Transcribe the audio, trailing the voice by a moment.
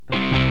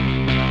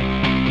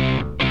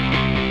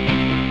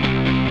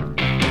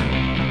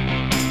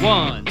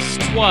Once,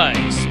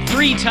 twice,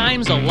 3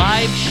 times a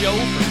live show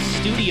from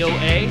Studio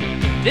A.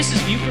 This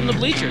is View from the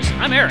Bleachers.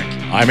 I'm Eric.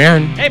 I'm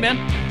Aaron. Hey, man.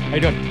 How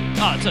you doing?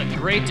 Oh, it's a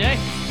great day.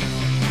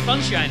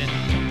 Sun's shining.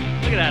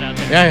 Look at that out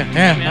there.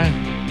 Yeah.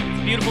 Man.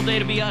 It's a beautiful day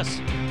to be us.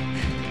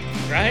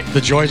 Right?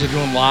 The joys of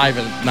doing live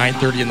at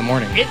 9:30 in the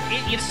morning.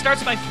 It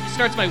starts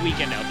my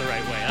weekend out the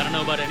right way. I don't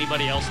know about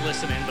anybody else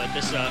listening, but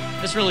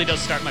this really does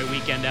start my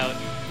weekend out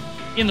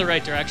in the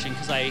right direction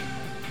because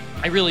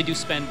I really do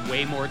spend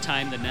way more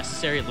time than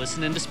necessary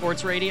listening to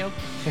sports radio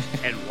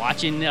and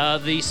watching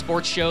the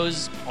sports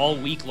shows all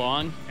week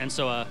long, and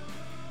so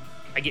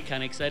I get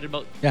kind of excited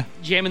about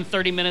jamming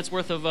 30 minutes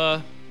worth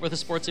of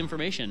sports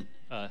information.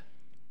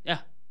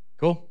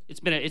 Cool. It's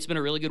been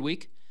a really good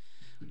week.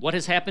 What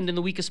has happened in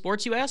the week of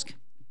sports, you ask?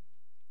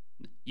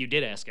 You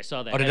did ask. I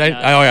saw that. Oh, did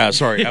I? Oh, yeah.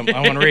 Sorry. I'm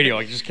on radio.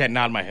 I just can't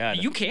nod my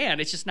head. You can.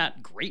 It's just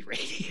not great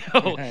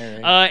radio.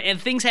 Right. And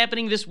things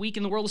happening this week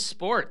in the world of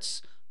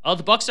sports.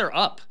 The Bucks are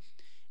up.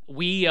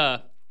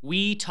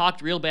 We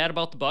talked real bad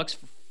about the Bucks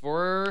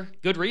for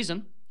good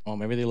reason. Oh,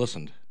 maybe they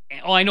listened.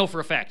 Oh, I know for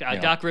a fact.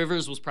 Doc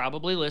Rivers was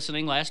probably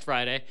listening last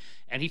Friday,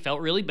 and he felt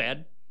really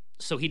bad,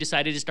 so he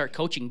decided to start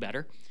coaching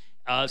better.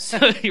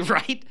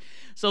 Right?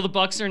 So the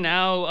Bucks are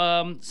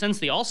now, since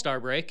the All-Star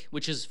break,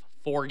 which is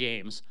 4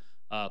 games,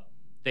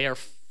 they are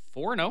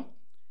 4-0.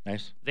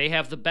 Nice. They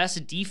have the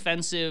best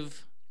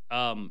defensive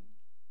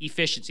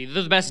efficiency.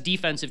 They're the best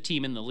defensive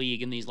team in the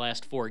league in these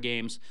last 4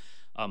 games.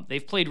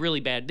 They've played really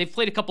bad. They've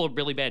played a couple of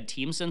really bad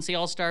teams since the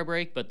All-Star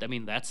break, but, I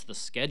mean, that's the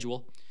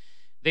schedule.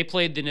 They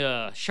played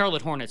the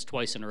Charlotte Hornets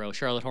twice in a row.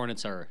 Charlotte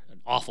Hornets are an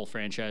awful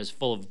franchise,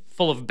 full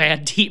of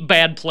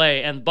bad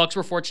play, and the Bucks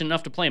were fortunate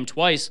enough to play them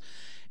twice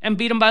and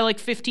beat them by like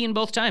 15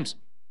 both times.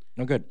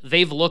 No good.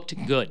 They've looked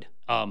good.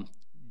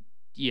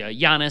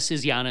 Giannis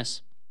is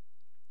Giannis.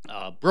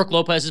 Brook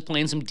Lopez is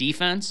playing some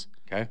defense.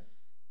 Okay.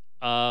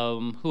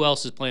 Who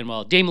else is playing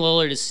well? Dame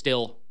Lillard is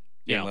still...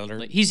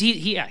 Lillard.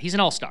 He's an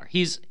all-star.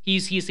 He's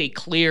a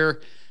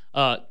clear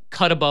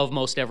cut above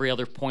most every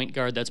other point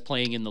guard that's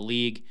playing in the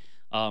league,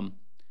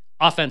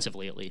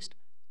 offensively at least.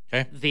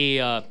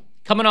 Okay.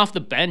 Coming off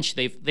the bench,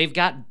 they've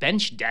got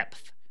bench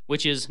depth,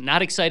 which is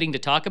not exciting to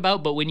talk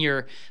about. But when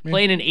you're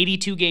playing an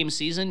 82-game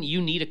season,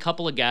 you need a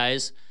couple of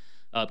guys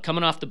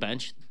coming off the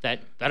bench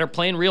that are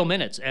playing real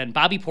minutes. And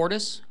Bobby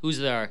Portis, who's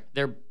their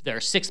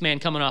sixth man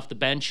coming off the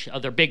bench,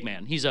 their big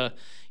man. He's a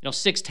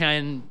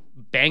 6'10"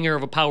 banger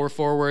of a power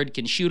forward,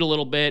 can shoot a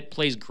little bit,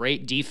 plays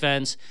great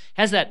defense,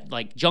 has that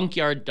like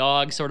junkyard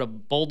dog sort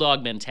of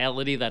bulldog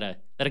mentality that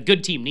a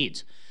good team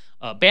needs.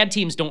 Bad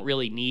teams don't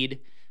really need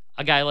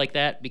a guy like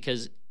that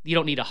because you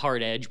don't need a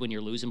hard edge when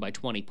you're losing by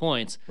 20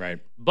 points. Right.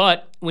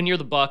 But when you're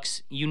the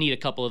Bucks, you need a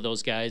couple of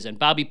those guys, and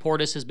Bobby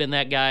Portis has been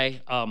that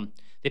guy.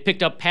 They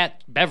picked up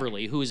Pat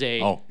Beverly, who's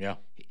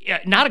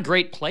not a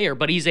great player,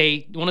 but he's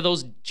one of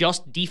those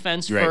just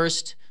defense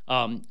first,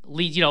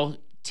 lead,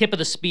 tip of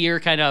the spear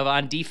kind of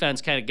on defense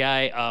kind of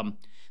guy.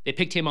 They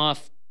picked him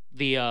off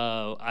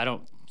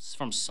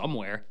from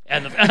somewhere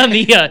and on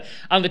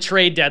the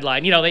trade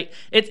deadline.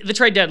 The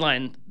trade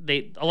deadline.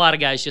 A lot of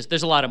guys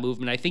there's a lot of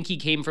movement. I think he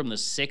came from the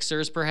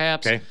Sixers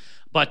perhaps,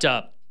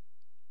 but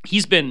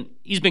he's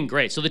been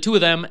great. So the two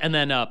of them, and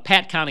then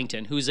Pat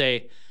Connaughton, who's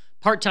a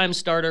part-time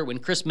starter when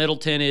Chris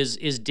Middleton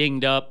is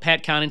dinged up.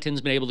 Pat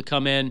Connaughton's been able to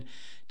come in,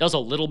 does a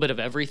little bit of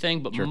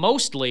everything, but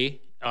mostly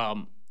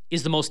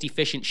is the most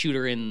efficient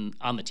shooter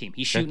on the team.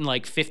 He's shooting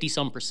like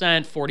 50-some%,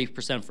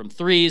 40% from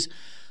threes.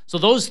 So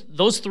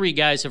those 3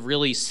 guys have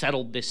really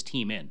settled this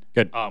team in.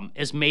 Good.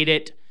 Has made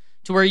it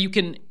to where you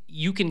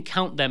can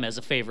count them as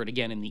a favorite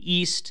again in the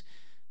East.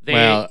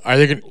 Are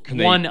they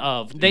going?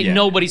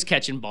 Nobody's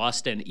catching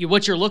Boston.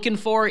 What you're looking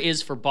for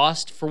is for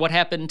what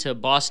happened to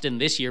Boston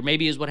this year.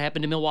 Maybe is what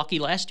happened to Milwaukee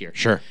last year.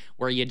 Sure.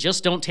 Where you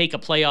just don't take a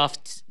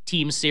playoff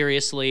team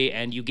seriously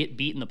and you get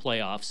beat in the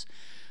playoffs.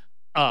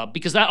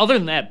 Because other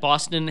than that,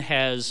 Boston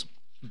has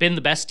been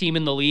the best team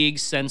in the league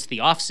since the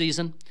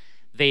offseason.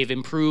 They've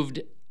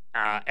improved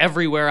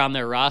everywhere on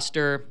their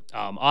roster,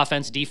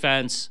 offense,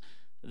 defense.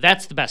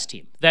 That's the best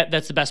team.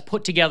 That's the best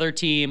put together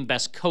team,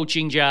 best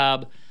coaching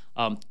job.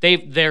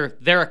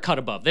 They're a cut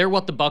above. They're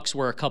what the Bucks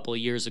were a couple of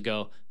years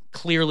ago.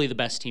 Clearly the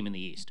best team in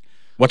the East.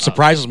 What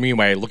surprises me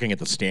by looking at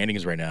the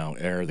standings right now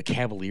are the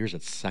Cavaliers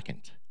at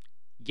second.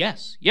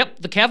 Yes. Yep.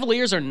 The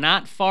Cavaliers are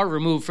not far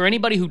removed. For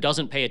anybody who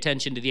doesn't pay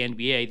attention to the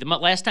NBA, the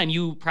last time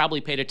you probably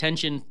paid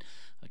attention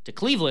to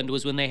Cleveland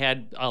was when they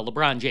had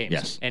LeBron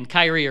James and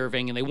Kyrie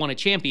Irving, and they won a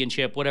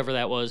championship, whatever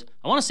that was.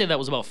 I want to say that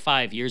was about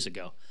 5 years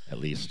ago. At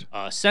least.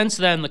 Since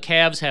then, the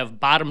Cavs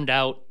have bottomed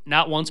out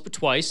not once but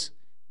twice.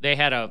 They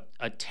had a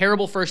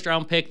terrible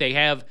first-round pick.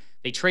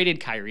 They traded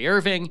Kyrie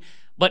Irving.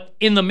 But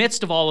in the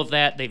midst of all of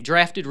that, they've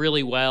drafted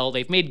really well.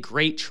 They've made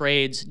great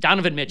trades.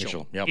 Donovan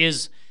Mitchell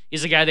is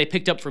a guy they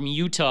picked up from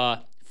Utah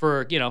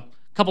for, a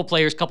couple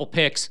players, couple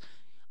picks.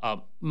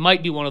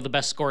 Might be one of the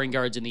best scoring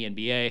guards in the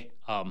NBA.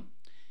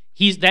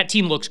 That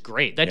team looks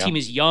great. That team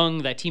is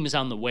young. That team is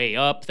on the way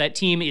up. That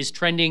team is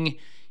trending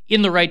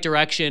in the right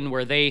direction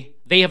where they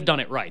have done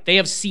it right. They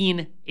have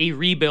seen a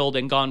rebuild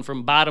and gone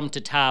from bottom to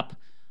top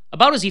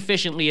about as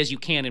efficiently as you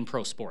can in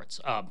pro sports.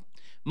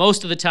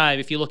 Most of the time,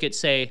 if you look at,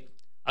 say,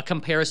 a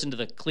comparison to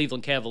the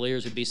Cleveland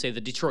Cavaliers would be, say,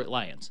 the Detroit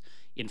Lions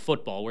in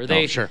football, where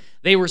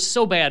they were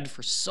so bad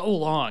for so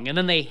long, and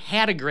then they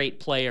had a great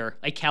player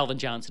like Calvin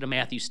Johnson, a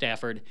Matthew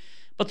Stafford.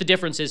 But the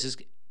difference is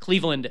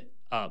Cleveland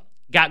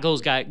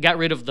got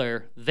rid of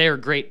their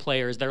great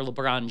players, their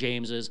LeBron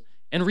Jameses,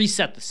 and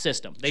reset the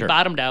system. They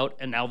bottomed out,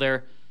 and now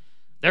they're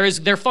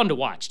fun to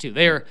watch too.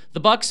 The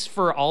Bucks,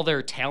 for all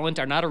their talent,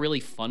 are not a really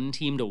fun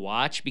team to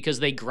watch because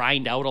they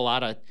grind out a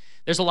lot of.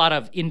 There's a lot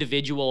of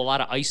individual, a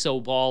lot of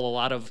ISO ball, a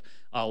lot of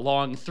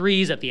long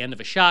threes at the end of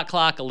a shot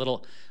clock.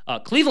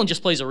 Cleveland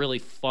just plays a really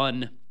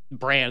fun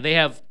brand. They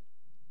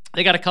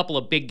got a couple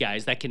of big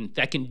guys that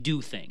can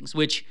do things,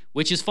 which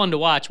is fun to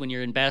watch when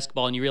you're in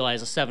basketball and you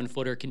realize a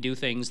 7-footer can do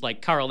things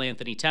like Karl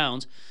Anthony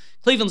Towns.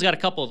 Cleveland's got a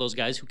couple of those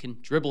guys who can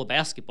dribble a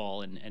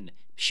basketball and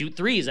shoot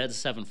threes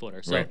as a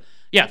 7-footer. So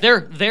yeah,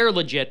 they're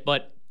legit.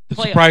 But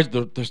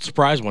the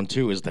surprise one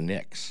too is the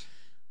Knicks.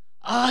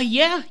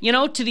 Yeah,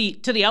 to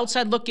the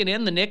outside looking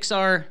in, the Knicks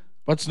are.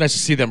 But it's nice to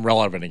see them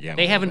relevant again.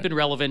 They haven't been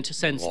relevant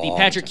since the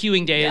Patrick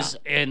Ewing days,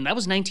 and that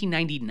was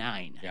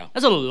 1999. Yeah.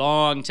 That's a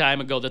long time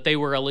ago that they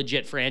were a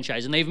legit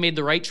franchise, and they've made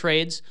the right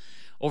trades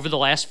over the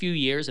last few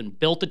years and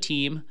built a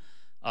team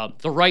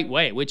the right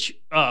way, which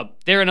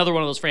they're another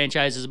one of those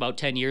franchises about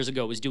 10 years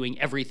ago was doing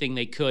everything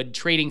they could,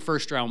 trading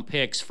first-round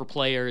picks for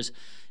players,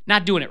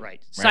 not doing it right,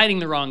 signing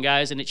the wrong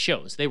guys, and it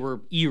shows. They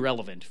were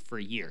irrelevant for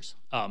years,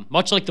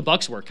 much like the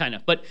Bucks were, kind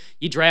of. But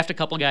you draft a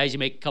couple guys, you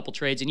make a couple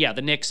trades, and yeah,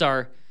 the Knicks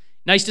are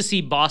nice to see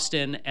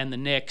Boston and the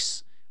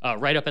Knicks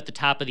right up at the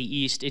top of the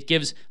East. It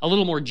gives a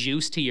little more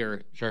juice to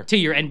your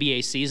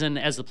NBA season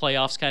as the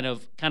playoffs kind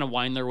of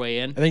wind their way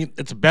in. I think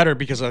it's better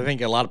because I think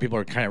a lot of people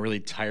are kind of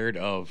really tired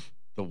of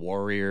the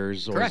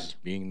Warriors always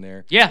being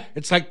there. Yeah,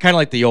 it's kind of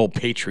like the old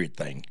Patriot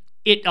thing.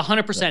 It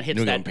 100%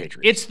 hits that.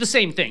 Patriots. It's the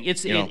same thing.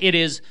 It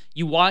is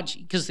you watch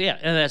because and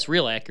that's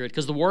real accurate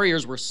because the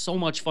Warriors were so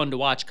much fun to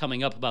watch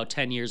coming up about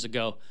 10 years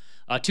ago.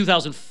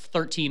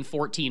 2013,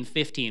 14,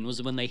 15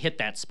 was when they hit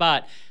that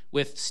spot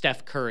with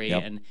Steph Curry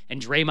and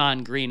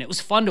Draymond Green. It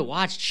was fun to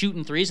watch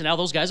shooting threes, and now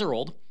those guys are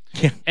old.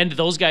 Yeah. And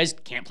those guys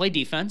can't play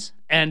defense.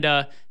 And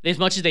as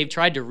much as they've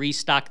tried to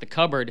restock the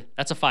cupboard,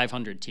 that's a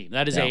 500 team.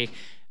 That is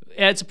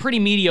it's a pretty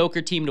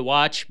mediocre team to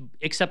watch,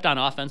 except on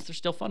offense, they're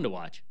still fun to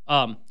watch.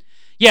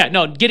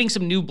 Getting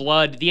some new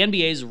blood. The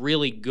NBA is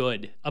really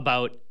good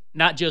about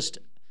not just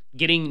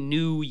getting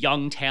new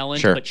young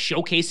talent, but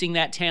showcasing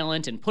that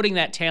talent and putting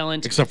that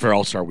talent. Except for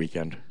All-Star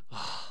Weekend.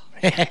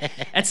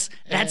 That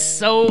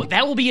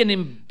will be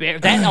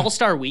that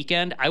All-Star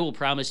Weekend. I will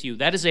promise you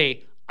that is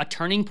a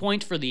turning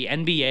point for the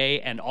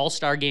NBA and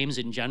All-Star games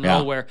in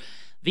general, where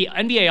the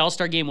NBA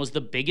All-Star game was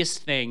the biggest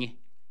thing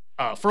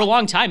for a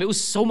long time. It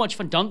was so much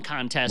fun. Dunk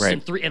contests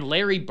and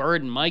Larry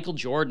Bird and Michael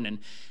Jordan and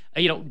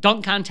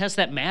dunk contests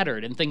that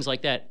mattered and things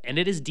like that. And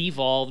it has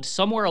devolved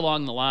somewhere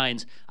along the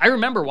lines. I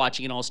remember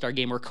watching an All-Star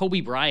game where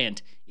Kobe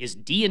Bryant is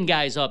D'ing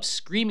guys up,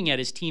 screaming at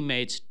his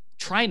teammates,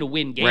 trying to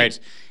win games.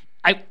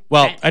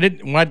 One thing I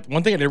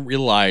didn't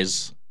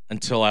realize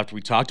until after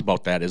we talked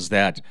about that is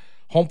that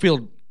home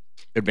field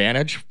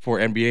advantage for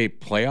NBA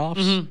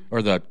playoffs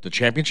or the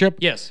championship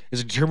is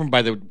determined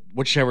by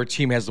whichever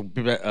team has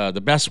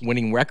the best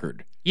winning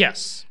record.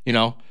 Yes.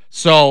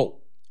 So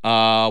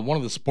one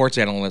of the sports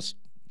analysts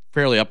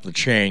fairly up the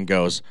chain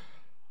goes,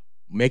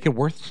 make it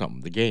worth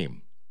something, the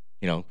game.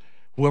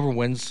 Whoever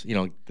wins,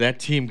 that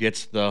team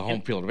gets the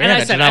home field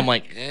advantage. And I'm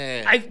like,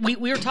 we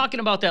were talking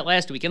about that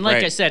last week. And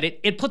like I said,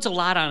 it puts a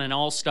lot on an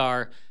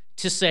all-star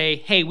to say,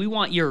 hey, we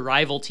want your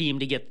rival team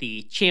to get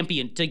the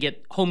champion, to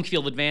get home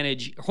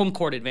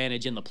court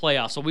advantage in the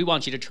playoffs. So we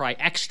want you to try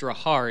extra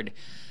hard.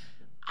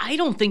 I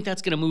don't think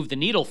that's going to move the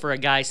needle for a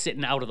guy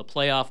sitting out of the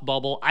playoff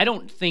bubble. I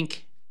don't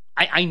think...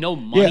 I know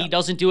money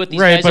doesn't do it.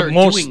 These guys are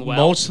doing well.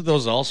 Most of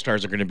those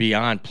All-Stars are going to be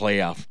on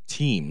playoff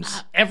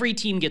teams. Every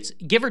team gets,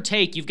 give or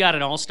take, you've got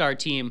an All-Star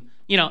team.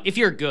 If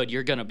you're good,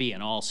 you're going to be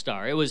an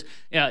All-Star. It was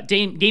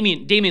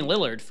Damian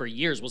Lillard for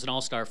years was an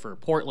All-Star for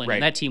Portland,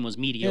 and that team was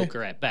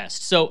mediocre at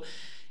best. So,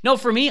 no,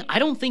 for me, I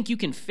don't think you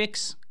can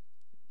fix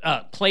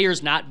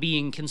players not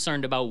being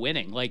concerned about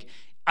winning. Like,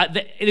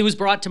 it was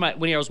brought to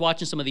when I was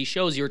watching some of these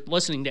shows, you're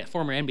listening to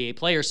former NBA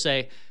players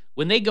say,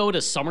 when they go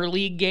to summer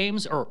league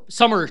games or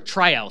summer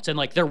tryouts and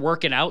they're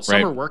working out,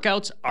 summer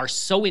workouts are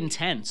so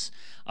intense.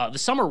 The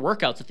summer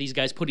workouts that these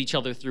guys put each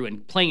other through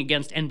and playing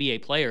against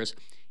NBA players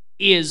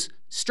is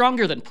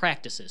stronger than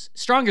practices,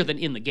 stronger than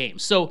in the game.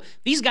 So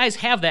these guys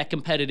have that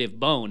competitive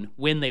bone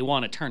when they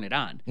want to turn it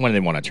on.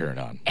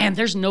 And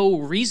there's no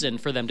reason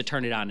for them to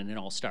turn it on in an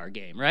all-star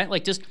game, right?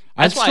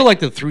 I'd still like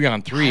the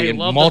 3-on-3 and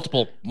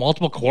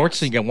multiple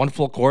courts and you get one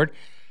full court.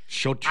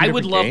 I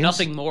would love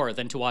nothing more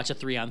than to watch a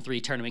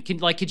 3-on-3 tournament.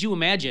 Could you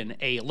imagine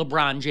a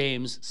LeBron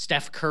James,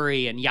 Steph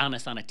Curry, and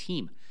Giannis on a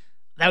team?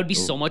 That would be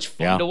so much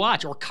fun to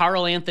watch. Or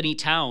Karl Anthony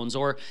Towns.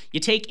 Or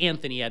you take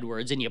Anthony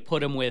Edwards and you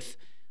put him with,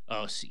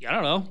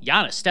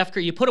 Giannis, Steph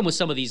Curry. You put him with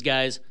some of these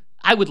guys.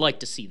 I would like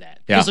to see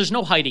that because there's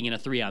no hiding in a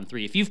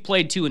 3-on-3. If you've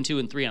played 2-on-2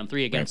 and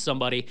 3-on-3 against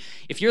somebody,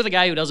 if you're the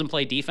guy who doesn't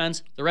play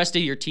defense, the rest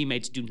of your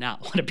teammates do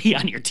not want to be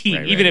on your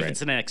team, even if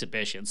it's an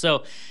exhibition.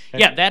 So,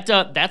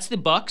 that's the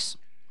Bucks.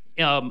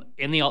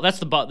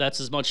 That's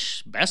as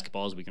much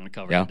basketball as we're going to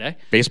cover today.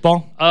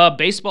 Baseball?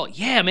 Baseball.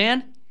 Yeah,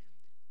 man.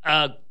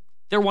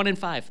 They're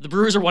 1-5. The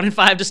Brewers are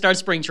 1-5 to start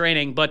spring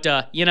training, but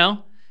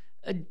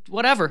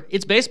whatever.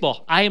 It's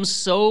baseball. I am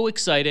so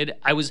excited.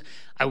 I was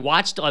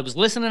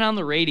listening on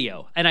the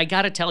radio, and I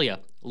got to tell you,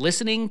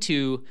 listening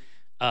to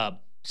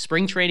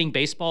spring training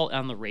baseball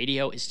on the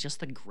radio is just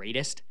the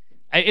greatest.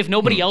 If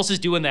nobody else is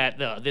doing that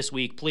this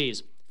week,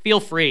 please feel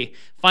free.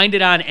 Find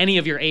it on any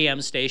of your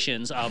AM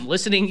stations.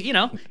 Listening,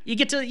 you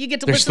get to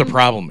There's listen. the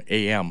problem,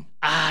 AM.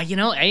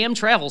 AM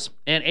travels,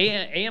 and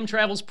AM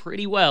travels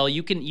pretty well.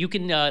 You can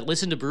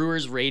listen to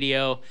Brewers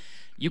radio.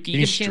 Can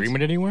you stream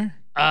it anywhere?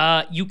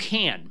 You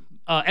can.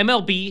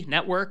 MLB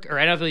Network or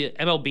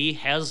MLB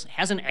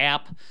has an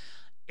app.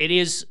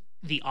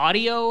 The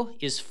audio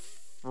is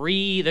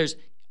free.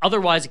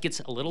 Otherwise, it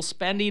gets a little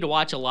spendy to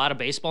watch a lot of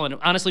baseball. And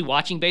honestly,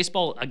 watching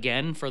baseball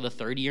again for the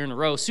third year in a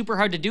row, super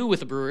hard to do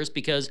with the Brewers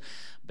because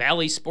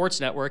Bally Sports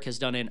Network has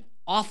done an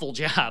awful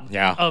job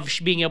of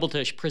being able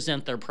to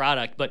present their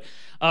product. But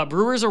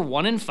Brewers are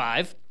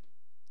 1-5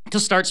 to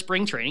start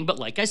spring training. But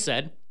like I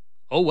said,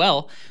 oh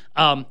well.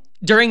 In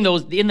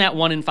that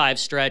 1-5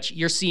 stretch,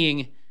 you're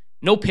seeing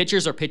no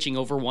pitchers are pitching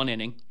over 1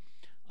 inning.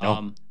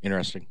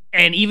 Interesting.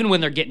 And even when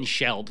they're getting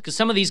shelled, because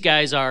some of these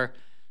guys are,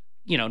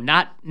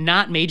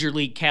 not major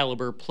league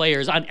caliber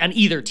players on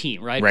either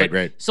team, right?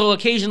 Right. So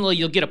occasionally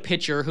you'll get a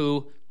pitcher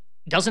who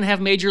doesn't have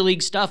major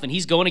league stuff, and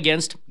he's going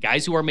against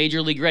guys who are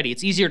major league ready.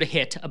 It's easier to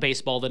hit a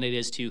baseball than it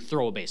is to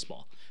throw a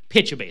baseball.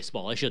 Pitch a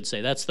baseball, I should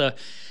say. That's the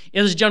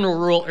general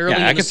rule.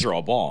 I could throw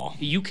a ball.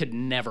 You could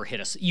never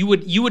hit you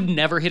would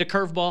never hit a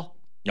curveball.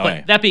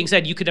 But that being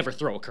said, you could never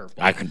throw a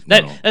curveball.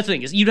 That's the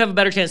thing is you'd have a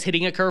better chance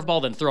hitting a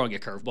curveball than throwing a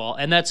curveball,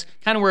 and that's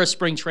kind of where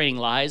spring training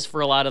lies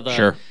for a lot of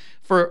the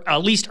for at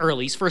least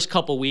first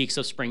couple weeks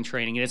of spring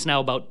training, and it's now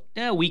about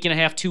a week and a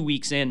half, 2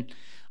 weeks in.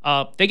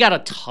 They got a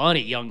ton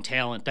of young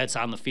talent that's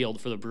on the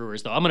field for the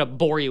Brewers, though. I'm going to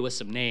bore you with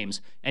some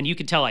names, and you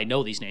can tell I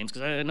know these names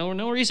because I know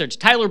no research.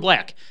 Tyler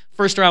Black,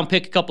 first-round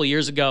pick a couple of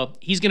years ago.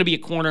 He's going to be a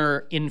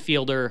corner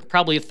infielder,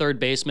 probably a third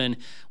baseman,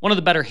 one of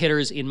the better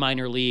hitters in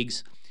minor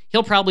leagues. A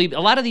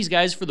lot of these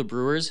guys for the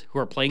Brewers who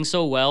are playing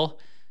so well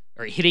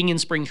or hitting in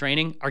spring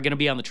training are going to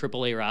be on the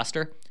AAA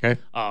roster. Okay.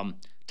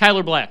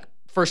 Tyler Black,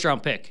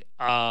 first-round pick.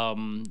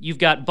 You've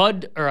got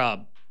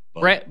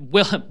Brett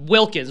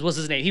Wilkins was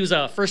his name. He was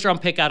a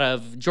first-round pick out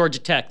of Georgia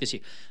Tech this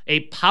year.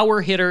 A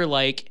power hitter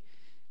like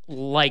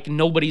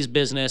nobody's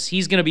business.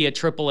 He's going to be a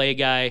AAA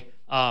guy,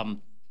 and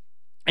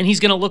he's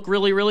going to look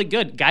really, really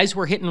good. Guys who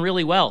are hitting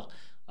really well.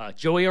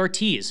 Joey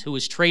Ortiz, who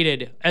was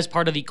traded as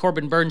part of the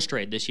Corbin Burns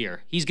trade this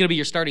year. He's going to be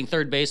your starting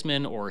third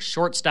baseman or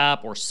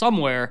shortstop or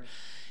somewhere.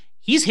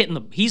 He's hitting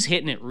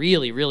it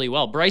really, really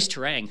well. Bryce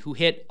Terang, who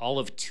hit all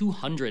of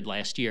 200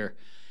 last year,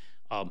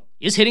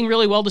 is hitting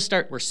really well to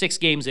start. We're 6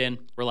 games in.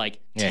 We're like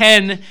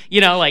 10,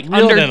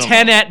 under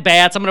 10 at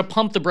bats. I'm going to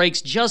pump the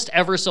brakes just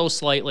ever so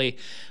slightly.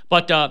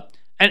 But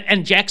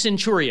and Jackson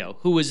Chourio,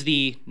 who is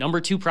the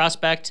number 2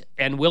 prospect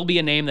and will be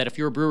a name that if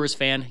you're a Brewers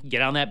fan,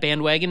 get on that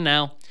bandwagon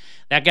now.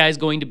 That guy's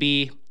going to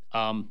be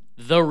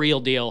the real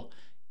deal.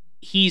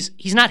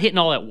 He's not hitting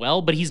all that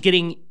well, but he's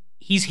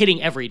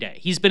hitting every day.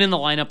 He's been in the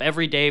lineup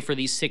every day for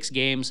these 6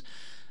 games.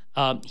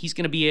 He's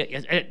going to be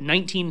at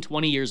 19,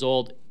 20 years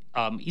old.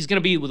 He's going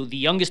to be the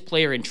youngest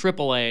player in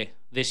AAA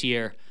this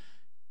year.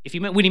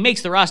 When he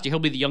makes the roster, he'll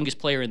be the youngest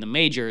player in the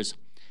majors,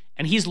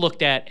 and he's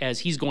looked at as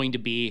he's going to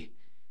be.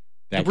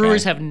 The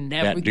Brewers have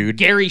never.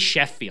 Gary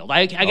Sheffield.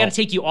 I got to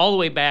take you all the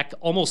way back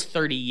almost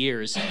 30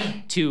 years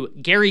to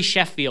Gary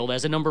Sheffield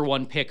as a number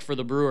 1 pick for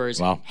the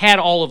Brewers. Wow. Had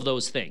all of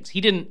those things.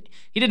 He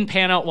didn't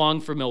pan out long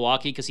for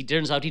Milwaukee because he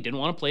turns out he didn't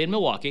want to play in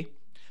Milwaukee.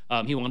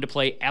 He wanted to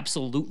play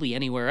absolutely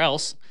anywhere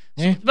else.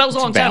 So that was a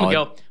long time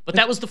ago. But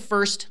that was the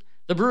first.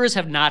 The Brewers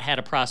have not had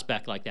a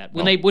prospect like that.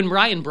 When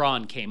Ryan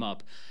Braun came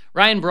up,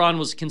 Ryan Braun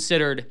was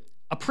considered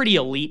a pretty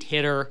elite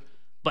hitter,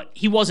 but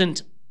he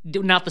wasn't.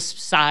 Not the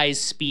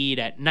size, speed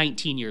at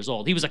 19 years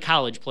old. He was a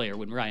college player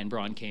when Ryan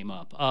Braun came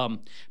up.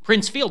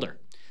 Prince Fielder,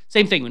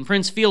 same thing. When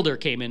Prince Fielder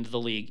came into the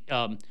league,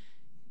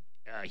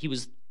 he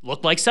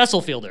looked like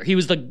Cecil Fielder. He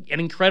was an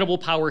incredible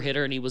power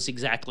hitter, and he was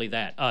exactly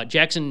that.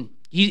 Jackson,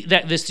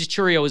 this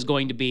Chourio is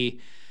going to be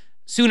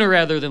sooner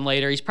rather than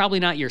later. He's probably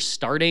not your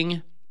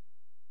starting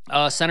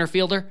center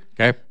fielder,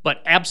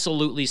 but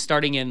absolutely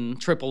starting in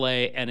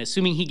AAA. And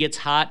assuming he gets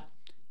hot,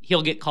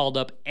 he'll get called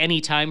up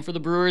anytime for the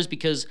Brewers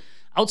because.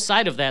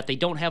 Outside of that, they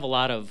don't have a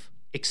lot of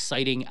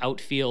exciting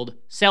outfield.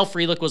 Sal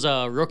Frelick was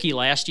a rookie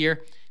last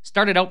year.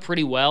 Started out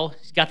pretty well.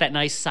 He's got that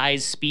nice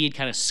size, speed,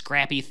 kind of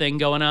scrappy thing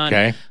going on.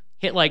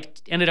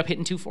 Ended up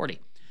hitting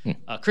 240.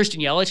 Christian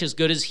Yelich, as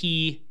good as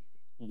he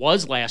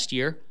was last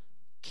year,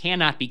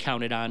 cannot be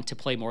counted on to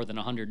play more than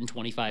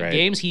 125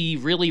 games. He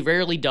really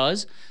rarely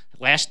does.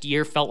 Last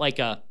year felt like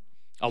a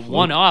a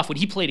one-off when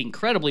he played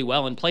incredibly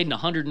well and played in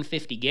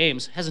 150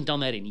 games. Hasn't done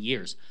that in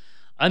years.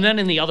 And then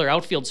in the other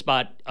outfield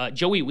spot,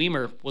 Joey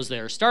Wiemer was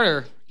their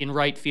starter in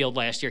right field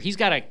last year. He's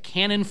got a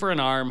cannon for an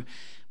arm,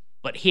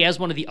 but he has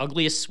one of the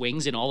ugliest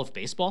swings in all of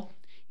baseball.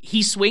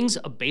 He swings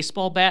a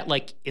baseball bat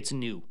like it's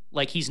new,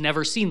 like he's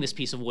never seen this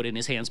piece of wood in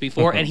his hands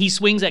before, and he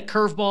swings at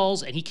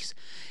curveballs, and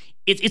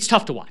it's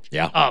tough to watch.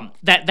 Yeah.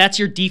 That's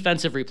your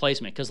defensive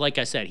replacement because, like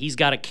I said, he's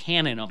got a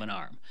cannon of an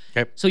arm.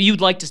 Okay. So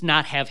you'd like to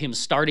not have him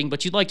starting,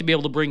 but you'd like to be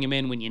able to bring him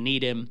in when you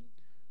need him.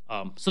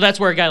 So that's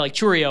where a guy like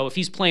Chourio, if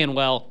he's playing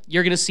well,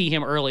 you're going to see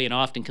him early and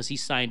often because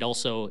he's signed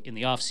also in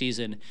the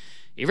offseason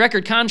a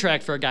record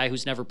contract for a guy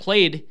who's never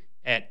played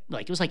at,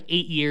 like, it was like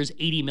 8 years,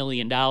 $80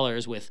 million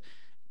with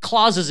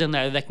clauses in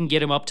there that can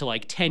get him up to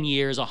like 10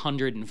 years,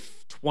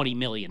 $120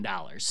 million.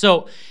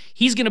 So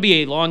he's going to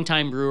be a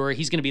longtime Brewer.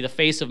 He's going to be the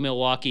face of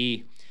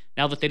Milwaukee.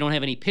 Now that they don't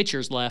have any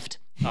pitchers left,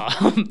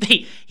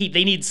 they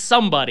need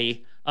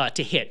somebody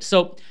to hit.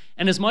 So,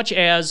 and as much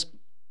as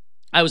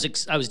I was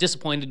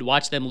disappointed to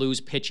watch them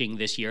lose pitching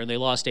this year, and they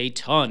lost a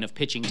ton of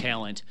pitching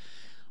talent.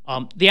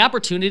 The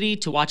opportunity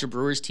to watch a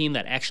Brewers team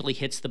that actually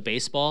hits the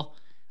baseball,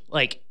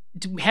 like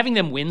having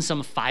them win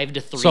some 5-3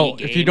 games. So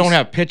if you don't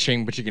have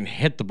pitching, but you can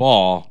hit the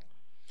ball,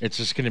 it's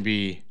just going to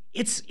be.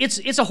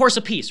 It's a horse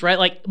apiece, right?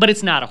 Like, but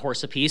it's not a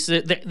horse apiece.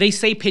 They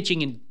say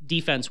pitching and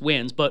defense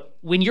wins, but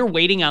when you're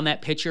waiting on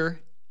that pitcher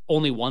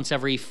only once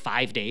every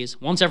 5 days,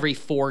 once every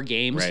 4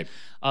 games. Right.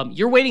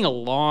 You're waiting a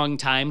long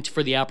time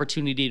for the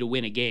opportunity to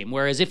win a game.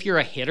 Whereas if you're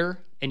a hitter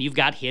and you've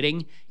got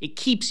hitting, it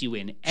keeps you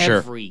in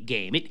every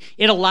game.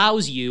 It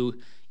allows you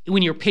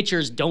when your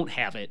pitchers don't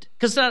have it,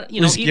 because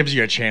this gives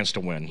you a chance to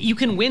win. You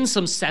can win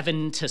some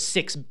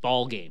 7-6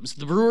 ball games.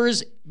 The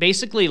Brewers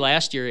basically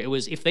last year, it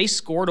was if they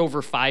scored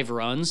over 5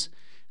 runs,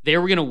 they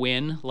were going to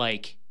win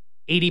like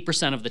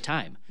 80% of the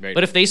time. Right.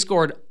 But if they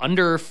scored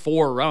under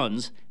 4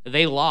 runs,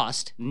 they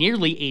lost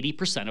nearly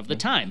 80% of the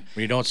time.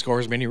 When you don't score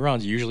as many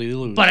runs, you usually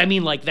lose. But I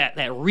mean, like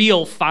that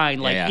real fine,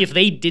 like if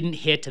they didn't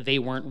hit, they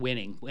weren't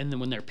winning. And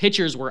then when their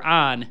pitchers were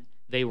on,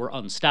 they were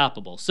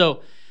unstoppable.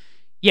 So,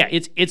 yeah,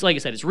 it's like I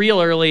said, it's real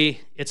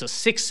early. It's a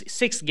six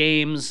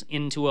games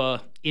into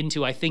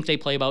I think they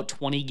play about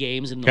 20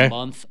 games in the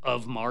month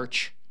of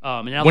March.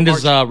 When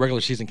does regular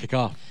season kick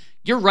off?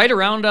 You're right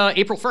around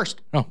April 1st.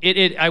 Oh.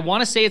 I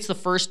want to say it's the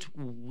first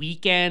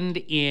weekend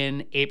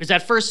in April. Is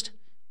that first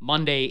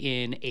Monday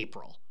in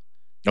April?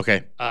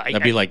 Okay, I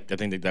think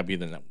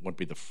would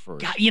be the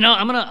first. God,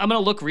 I'm gonna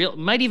look real. It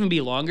might even be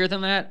longer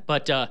than that,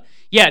 but the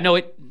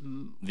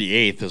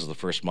 8th is the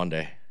first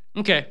Monday.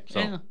 Okay,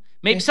 so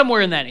maybe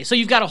somewhere in that. So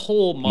you've got a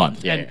whole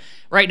month, and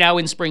right now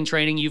in spring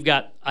training, you've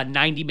got a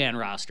 90-man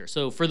roster.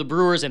 So for the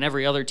Brewers and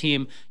every other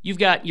team, you've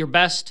got your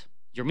best,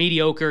 your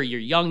mediocre, your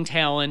young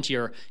talent,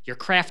 your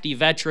crafty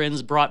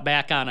veterans brought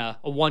back on a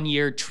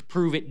 1-year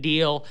prove-it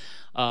deal.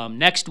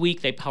 Next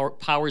week, they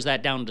powers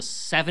that down to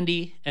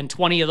 70, and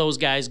 20 of those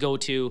guys go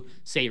to,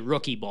 say,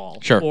 rookie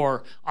ball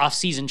or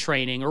off-season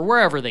training or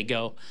wherever they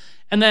go.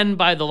 And then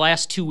by the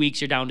last 2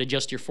 weeks, you're down to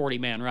just your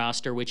 40-man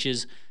roster, which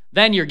is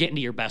then you're getting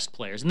to your best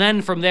players. And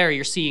then from there,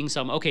 you're seeing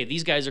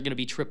these guys are going to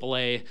be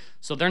AAA,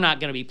 so they're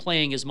not going to be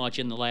playing as much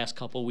in the last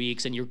couple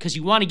weeks. And because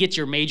you want to get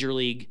your major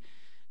league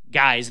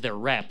guys their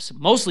reps.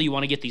 Mostly you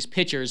want to get these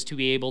pitchers to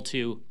be able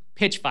to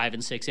pitch 5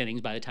 and 6 innings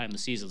by the time the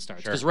season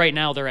starts. Because right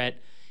now they're at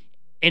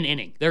an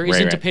inning. There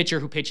isn't a pitcher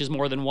who pitches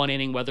more than 1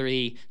 inning, whether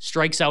he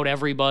strikes out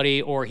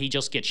everybody or he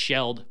just gets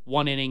shelled.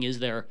 1 inning is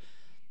their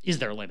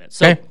limit.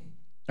 So,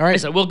 all right.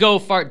 So we'll go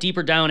far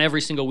deeper down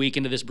every single week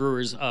into this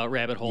Brewers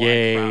rabbit hole.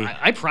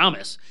 I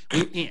promise.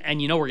 We're going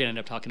to end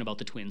up talking about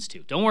the Twins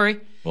too. Don't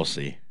worry. We'll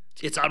see.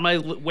 It's on my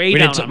way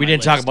down. We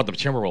didn't talk about the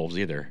Timberwolves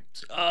either.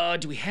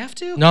 Do we have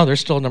to? No, they're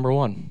still number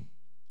 1.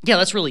 Yeah,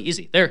 that's really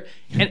easy.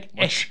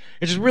 It's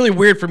just really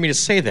weird for me to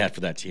say that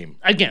for that team.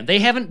 Again, they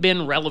haven't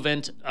been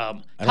relevant.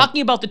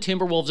 Talking about the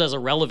Timberwolves as a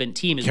relevant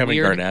team is Kevin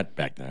weird. Kevin Garnett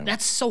back then.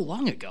 That's so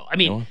long ago. I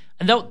mean,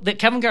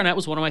 Kevin Garnett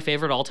was one of my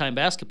favorite all-time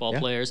basketball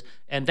players,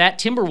 and that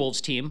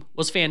Timberwolves team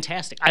was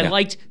fantastic. I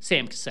liked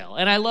Sam Cassell,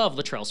 and I love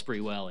Latrell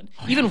Sprewell, and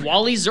even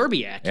Wally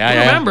Zerbiak.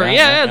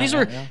 These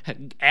were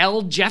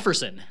Al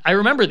Jefferson. I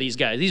remember these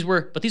guys. These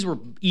were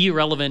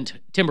irrelevant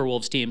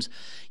Timberwolves teams.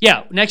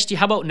 Yeah,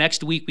 how about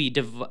next week we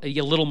devote a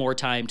little more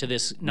time to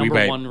this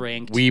number 1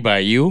 ranked. We by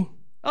you?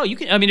 Oh, you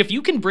can. I mean, if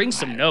you can bring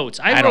some notes,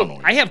 I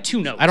have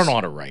 2 notes. I don't know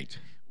how to write.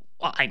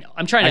 Well, I know.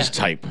 I'm trying to just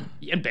type.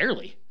 And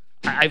barely.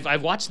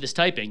 I've watched this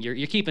typing.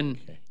 You're keeping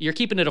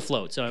it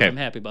afloat, so I'm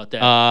happy about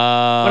that.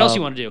 What else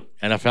you want to do?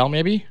 NFL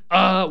maybe?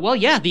 Well,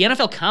 yeah, the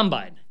NFL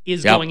Combine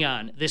is going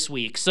on this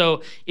week.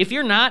 So if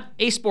you're not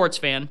a sports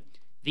fan,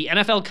 the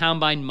NFL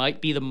Combine might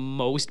be the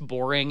most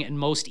boring and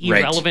most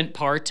irrelevant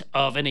part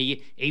of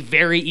a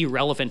very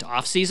irrelevant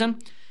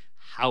offseason.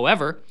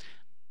 However,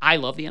 I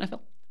love the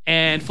NFL,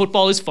 and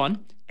football is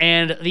fun,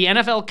 and the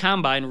NFL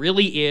Combine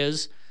really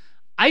is.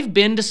 I've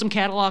been to some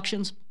cattle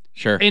auctions.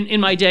 Sure. In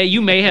my day,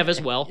 you may have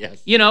as well.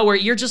 Yes. Where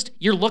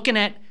you're looking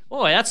at,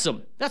 that's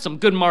some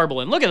good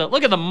marbling. Look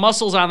at the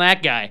muscles on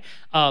that guy.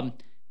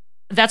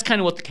 That's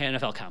kind of what the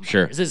NFL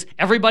Combine is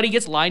everybody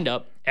gets lined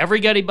up,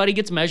 everybody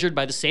gets measured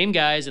by the same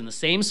guys in the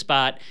same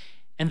spot,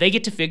 and they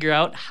get to figure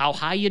out how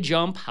high you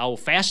jump, how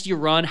fast you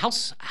run,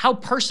 how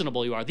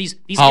personable you are. These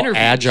how interviews.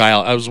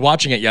 Agile. I was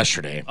watching it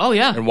yesterday. Oh,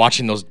 yeah. And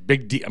watching those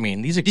big,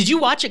 these are Did you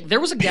watch it? There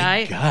was a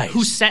guy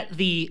who set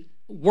the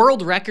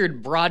world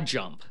record broad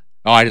jump.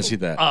 Oh, I didn't see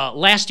that.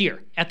 Last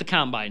year at the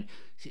Combine.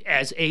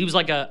 He was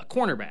like a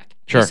cornerback.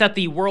 Sure. He set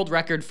the world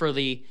record for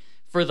the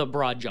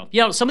broad jump.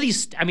 You know, some of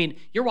these,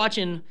 you're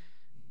watching,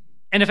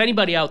 and if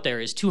anybody out there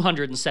is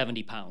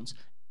 270 pounds,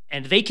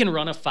 and they can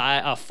run a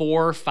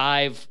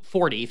 4.5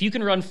 40. If you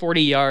can run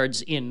 40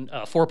 yards in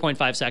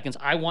 4.5 seconds,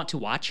 I want to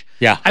watch.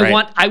 Yeah,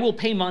 I will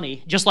pay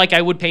money just like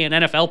I would pay an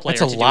NFL player.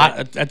 That's a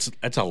lot.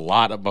 That's a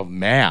lot of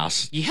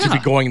mass to be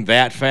going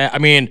that fast.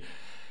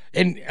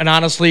 And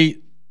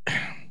honestly,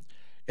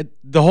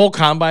 the whole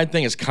combine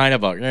thing is kind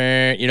of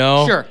a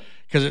sure,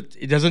 because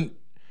it doesn't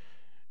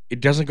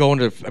go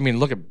into.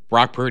 Look at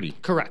Brock Purdy.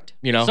 Correct.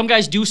 Some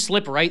guys do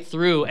slip right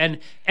through, and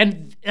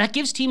that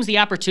gives teams the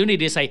opportunity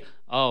to say,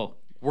 oh,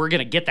 we're going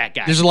to get that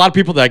guy. There's a lot of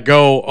people that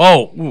go,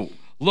 oh, ooh,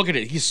 look at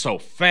it. He's so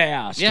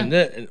fast.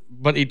 Yeah.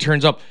 But he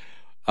turns up.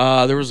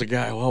 There was a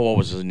guy, what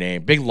was his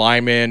name? Big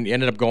lineman. He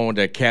ended up going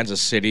to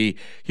Kansas City.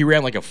 He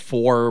ran like a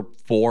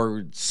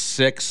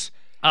 4.46.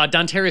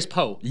 Dontarius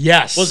Poe.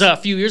 Yes. Was a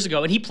few years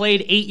ago, and he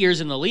played 8 years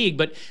in the league,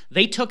 but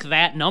they took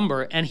that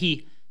number, and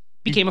he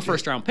became a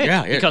first-round pick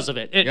because of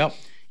it. Yep.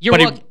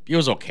 He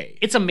was okay.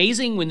 It's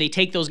amazing when they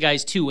take those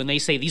guys, too, when they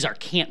say these are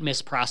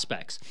can't-miss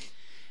prospects.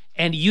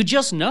 And you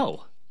just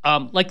know.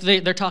 Like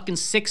they're talking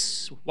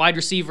 6 wide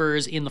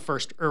receivers in the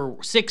first,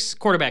 or 6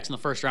 quarterbacks in the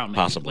first round,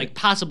 maybe.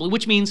 Possibly,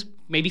 which means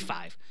maybe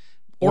 5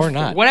 or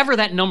not, whatever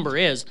that number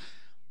is.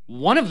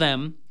 One of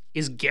them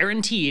is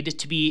guaranteed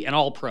to be an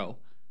All-Pro,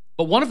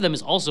 but one of them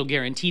is also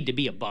guaranteed to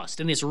be a bust.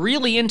 And it's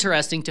really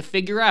interesting to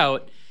figure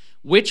out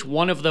which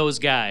one of those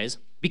guys,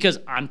 because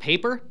on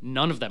paper,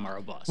 none of them are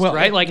a bust,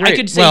 right? Like I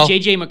could say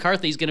J.J.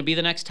 McCarthy is going to be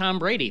the next Tom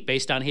Brady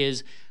based on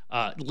his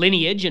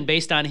lineage and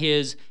based on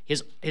his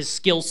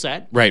skill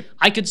set. Right.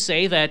 I could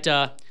say that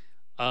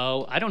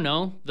I don't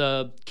know,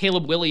 the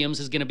Caleb Williams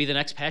is going to be the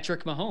next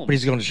Patrick Mahomes. But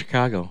he's going to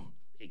Chicago.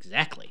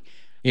 Exactly.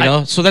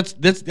 So that's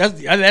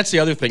the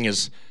other thing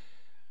is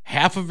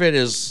half of it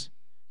is,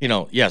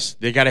 yes,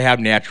 they got to have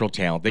natural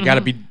talent. They got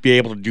to be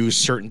able to do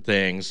certain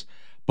things.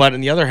 But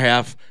in the other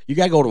half, you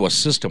got to go to a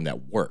system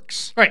that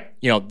works. Right.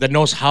 That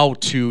knows how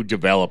to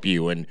develop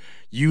you and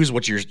use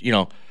what you're,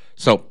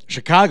 So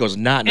Chicago's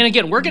not. And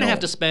again, we're going to have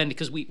to spend,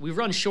 because we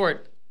run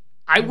short.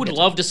 I would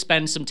love to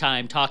spend some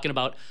time talking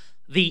about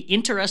the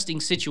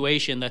interesting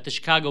situation that the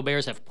Chicago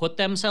Bears have put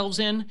themselves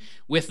in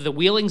with the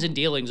wheelings and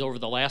dealings over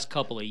the last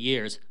couple of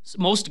years.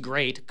 Most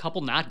great, a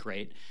couple not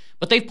great.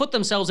 But they've put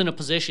themselves in a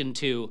position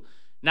to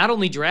not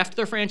only draft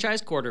their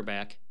franchise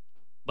quarterback,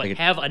 but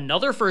have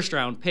another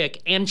first-round pick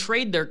and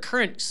trade their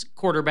current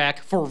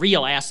quarterback for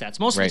real assets.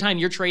 Most of the time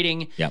you're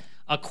trading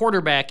a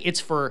quarterback, it's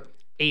for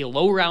a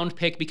low-round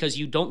pick because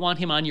you don't want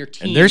him on your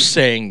team. And they're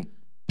saying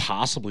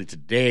possibly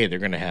today they're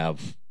going to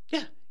have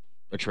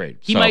a trade.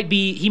 He might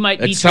be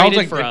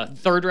traded for a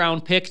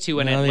third-round pick to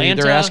an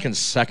Atlanta. They're asking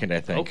second, I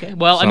think. Okay.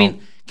 Well,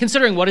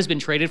 considering what has been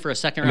traded for a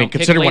second-round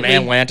pick considering lately,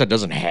 what Atlanta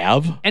doesn't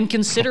have. And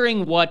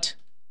considering what,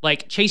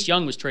 like, Chase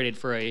Young was traded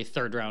for a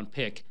third-round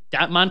pick.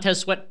 Montez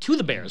Sweat to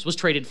the Bears was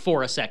traded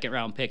for a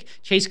second-round pick.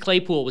 Chase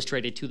Claypool was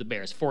traded to the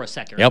Bears for a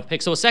second-round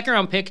pick. So a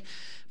second-round pick,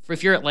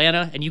 if you're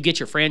Atlanta and you get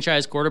your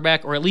franchise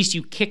quarterback, or at least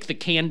you kick the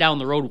can down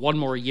the road one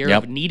more year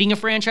of needing a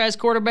franchise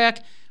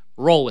quarterback,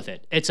 roll with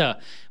it.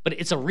 But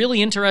it's a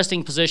really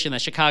interesting position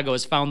that Chicago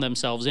has found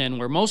themselves in,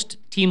 where most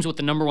teams with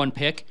the number 1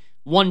 pick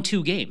won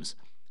 3 games,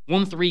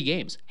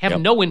 have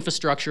no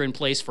infrastructure in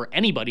place for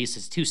anybody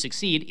to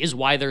succeed, is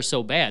why they're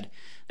so bad.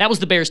 That was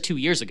the Bears 2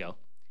 years ago.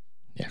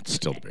 Yeah, it's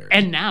still the Bears.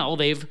 And now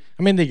they've...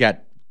 they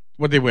got...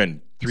 What'd they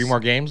win? 3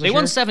 more games this year? They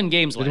won 7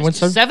 games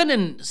last year.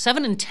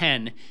 7 and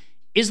 10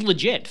 is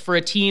legit for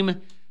a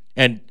team...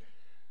 And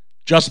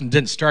Justin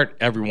didn't start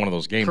every one of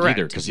those games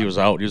either because he was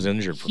out. He was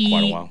injured for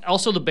quite a while.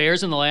 Also, the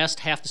Bears in the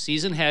last half the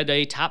season had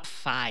a top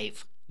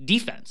 5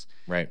 defense.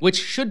 Right. Which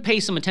should pay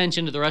some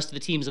attention to the rest of the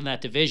teams in that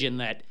division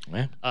that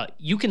if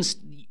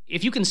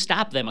you can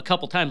stop them a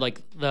couple times, like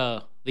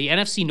the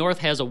NFC North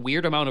has a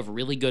weird amount of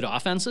really good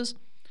offenses.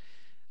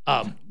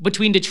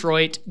 Between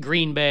Detroit,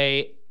 Green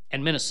Bay,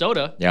 and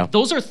Minnesota,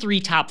 those are 3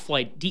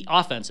 top-flight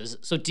offenses.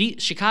 So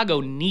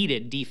Chicago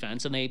needed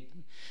defense, and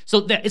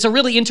it's a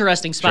really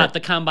interesting spot the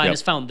Combine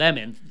has found them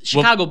in.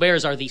 Chicago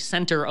Bears are the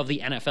center of the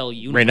NFL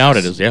universe. Right now it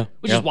is,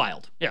 which is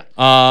wild. Yeah.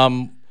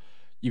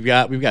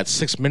 We've got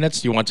 6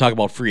 minutes. Do you want to talk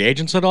about free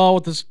agents at all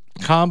with this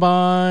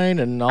Combine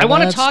and all that stuff? I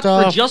want to talk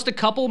for just a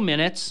couple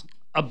minutes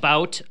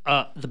about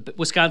the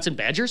Wisconsin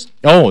Badgers.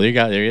 Oh, you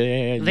got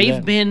there.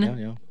 They've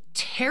been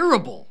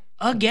terrible.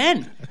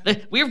 Again,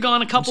 we have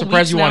gone a couple weeks now.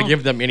 I'm surprised you want to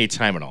give them any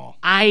time at all.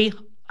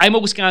 I'm a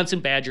Wisconsin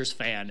Badgers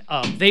fan.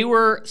 They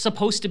were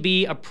supposed to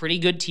be a pretty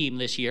good team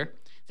this year.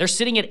 They're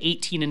sitting at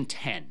 18 and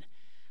 10.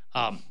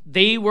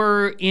 They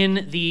were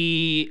in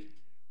the.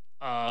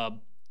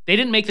 They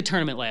didn't make the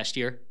tournament last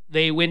year.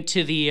 They went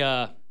to the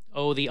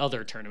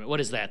other tournament. What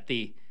is that?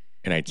 The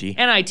NIT.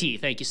 NIT,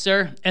 thank you,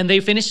 sir. And they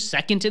finished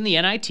second in the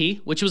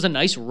NIT, which was a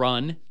nice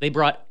run. They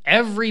brought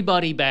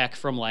everybody back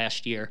from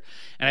last year.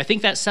 And I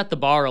think that set the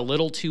bar a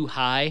little too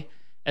high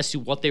as to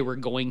what they were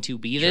going to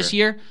be this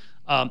year.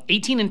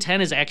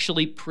 18-10 is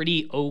actually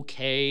pretty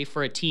okay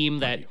for a team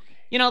that,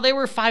 they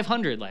were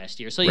 500 last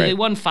year. So they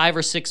won 5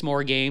 or 6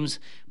 more games,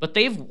 but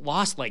they've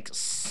lost like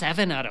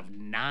 7 out of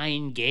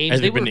 9 games.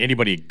 Has there been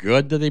anybody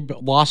good that they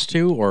lost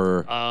to,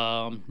 or?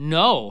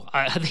 No.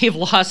 They've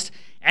lost...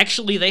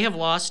 Actually, they have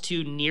lost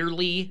to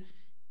nearly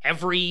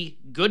every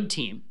good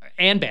team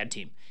and bad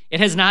team. It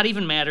has not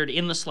even mattered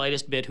in the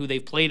slightest bit who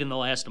they've played in the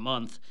last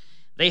month.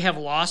 They have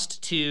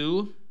lost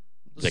to...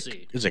 Let's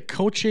see. Is it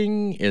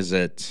coaching? Is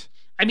it...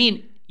 I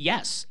mean,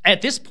 yes.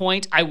 At this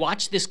point, I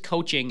watch this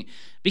coaching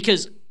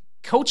because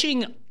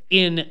coaching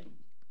in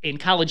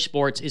college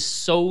sports is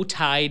so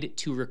tied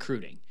to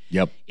recruiting.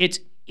 Yep. It's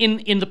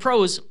in the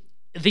pros,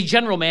 the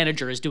general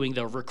manager is doing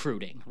the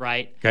recruiting,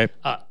 right? Okay.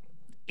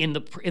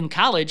 In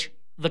college,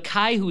 the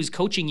guy who's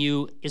coaching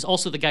you is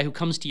also the guy who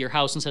comes to your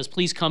house and says,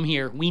 please come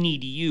here. We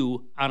need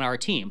you on our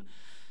team.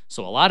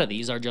 So a lot of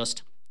these are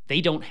just,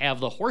 they don't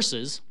have the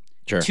horses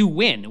to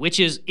win, which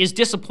is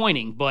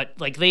disappointing. But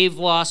like they've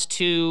lost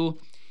to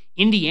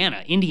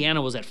Indiana.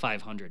 Indiana was at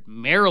 500.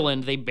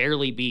 Maryland, they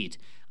barely beat.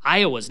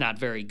 Iowa's not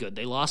very good.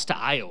 They lost to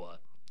Iowa.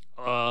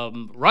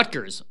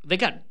 Rutgers, they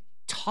got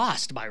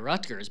tossed by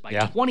Rutgers by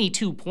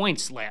 22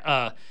 points like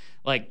a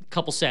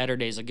couple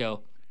Saturdays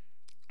ago.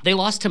 They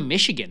lost to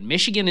Michigan.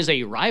 Michigan is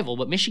a rival,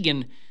 but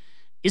Michigan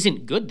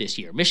isn't good this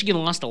year. Michigan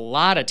lost a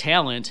lot of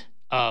talent,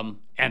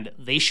 and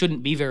they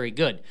shouldn't be very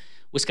good.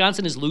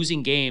 Wisconsin is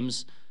losing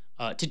games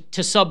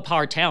to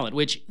subpar talent,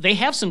 which they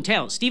have some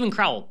talent. Steven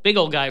Crowell, big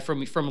old guy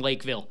from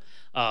Lakeville.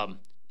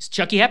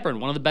 Chucky Hepburn,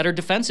 one of the better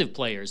defensive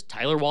players.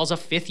 Tyler Wall's a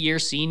fifth-year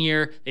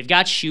senior. They've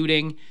got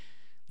shooting.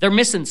 They're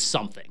missing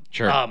something.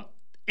 Sure.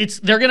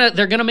 They're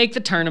gonna make the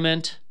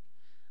tournament,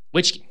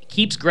 which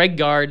keeps Greg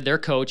Gard, their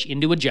coach,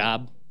 into a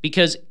job.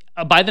 Because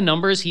by the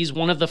numbers, he's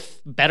one of the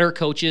better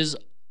coaches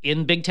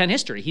in Big Ten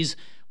history. He's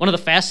one of the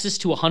fastest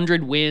to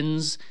 100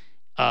 wins,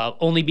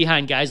 only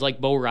behind guys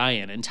like Bo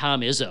Ryan and Tom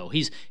Izzo.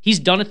 He's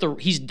done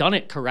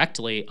it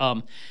correctly.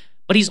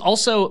 But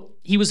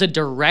he was a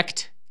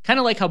direct, kind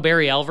of like how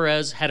Barry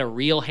Alvarez had a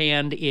real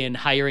hand in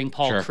hiring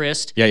Paul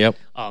Chryst. Yeah, yep.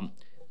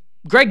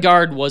 Greg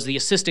Gard was the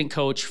assistant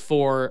coach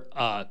for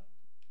Bo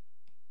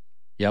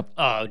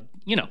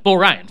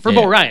Ryan.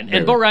 Bo Ryan.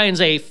 And Bo Ryan's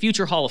a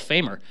future Hall of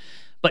Famer.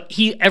 But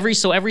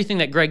everything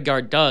that Greg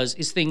Gard does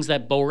is things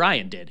that Bo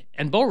Ryan did.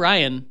 And Bo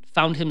Ryan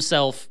found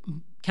himself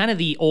kind of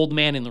the old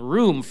man in the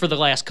room for the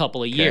last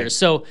couple of years.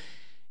 So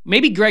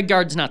maybe Greg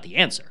Gard's not the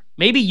answer.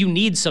 Maybe you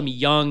need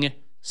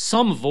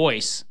some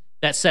voice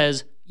that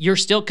says you're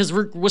still, because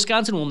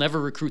Wisconsin will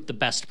never recruit the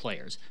best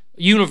players.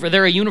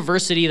 They're a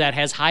university that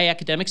has high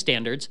academic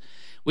standards,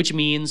 which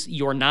means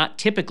you're not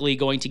typically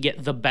going to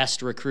get the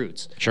best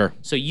recruits. Sure.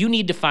 So you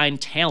need to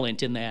find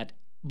talent in that,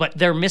 but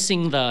they're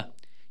missing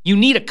you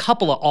need a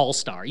couple of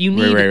all-star. You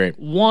need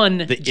one,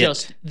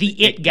 the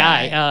it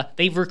guy.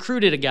 They've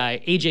recruited a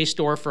guy, AJ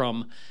Storr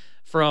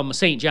from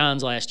St.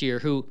 John's last year,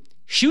 who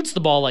shoots the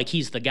ball like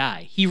he's the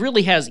guy. He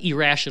really has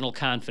irrational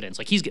confidence.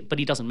 but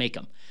he doesn't make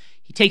them.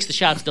 He takes the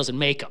shots, doesn't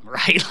make them,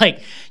 right?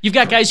 Like you've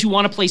got guys who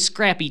want to play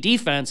scrappy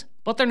defense,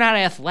 but they're not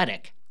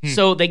athletic.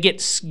 So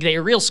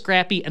they're real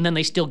scrappy, and then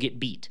they still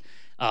get beat.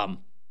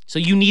 So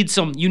you need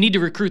to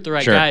recruit the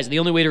right guys. The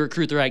only way to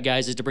recruit the right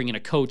guys is to bring in a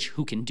coach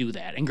who can do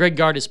that. And Greg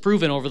Gard has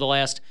proven over the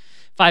last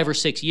 5 or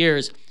 6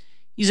 years,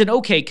 he's an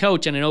okay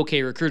coach and an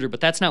okay recruiter, but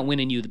that's not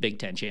winning you the Big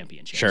Ten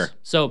championships. Sure.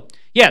 So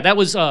yeah, that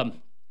was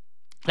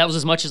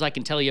as much as I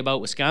can tell you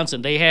about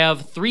Wisconsin. They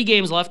have 3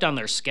 games left on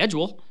their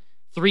schedule,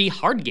 3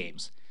 hard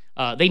games.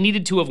 They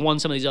needed to have won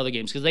some of these other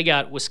games because they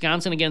got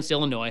Wisconsin against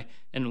Illinois,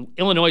 and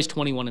Illinois is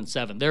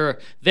 21-7.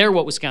 They're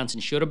what Wisconsin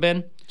should have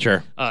been.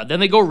 Sure. Then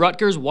they go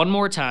Rutgers one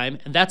more time,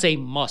 and that's a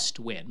must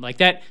win. Like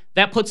that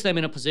puts them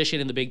in a position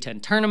in the Big Ten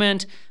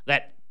tournament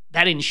that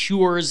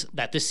ensures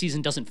that this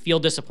season doesn't feel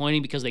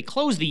disappointing because they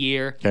close the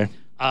year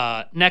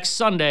next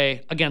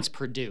Sunday against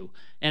Purdue.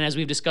 And as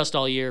we've discussed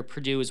all year,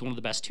 Purdue is one of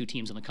the best 2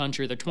 teams in the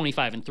country. They're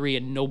 25-3,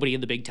 and nobody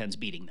in the Big Ten's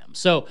beating them.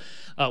 So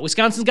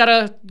Wisconsin's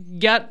got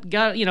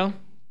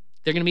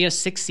they're going to be a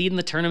 6 seed in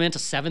the tournament, a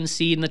 7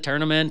 seed in the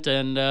tournament,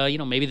 and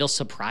maybe they'll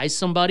surprise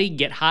somebody,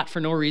 get hot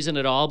for no reason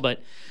at all.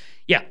 But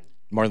yeah,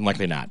 more than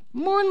likely not.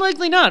 More than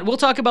likely not. We'll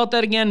talk about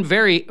that again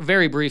very,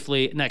 very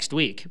briefly next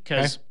week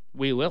because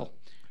we will.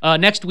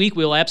 Next week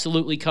we'll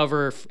absolutely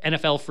cover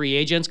NFL free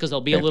agents because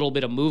there'll be a little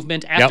bit of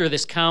movement after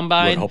this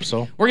combine. I hope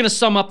so. We're going to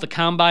sum up the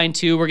combine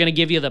too. We're going to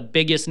give you the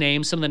biggest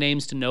names, some of the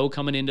names to know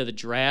coming into the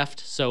draft.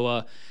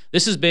 So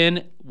this has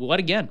been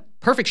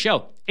perfect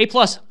show. A+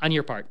 on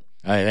your part.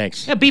 All right,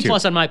 thanks. Yeah, B+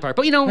 on my part.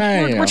 But,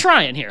 we're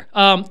trying here.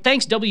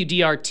 Thanks,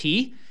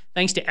 WDRT.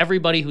 Thanks to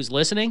everybody who's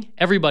listening.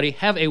 Everybody,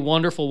 have a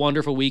wonderful,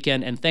 wonderful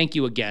weekend, and thank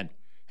you again.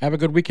 Have a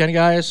good weekend,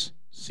 guys.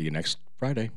 See you next Friday.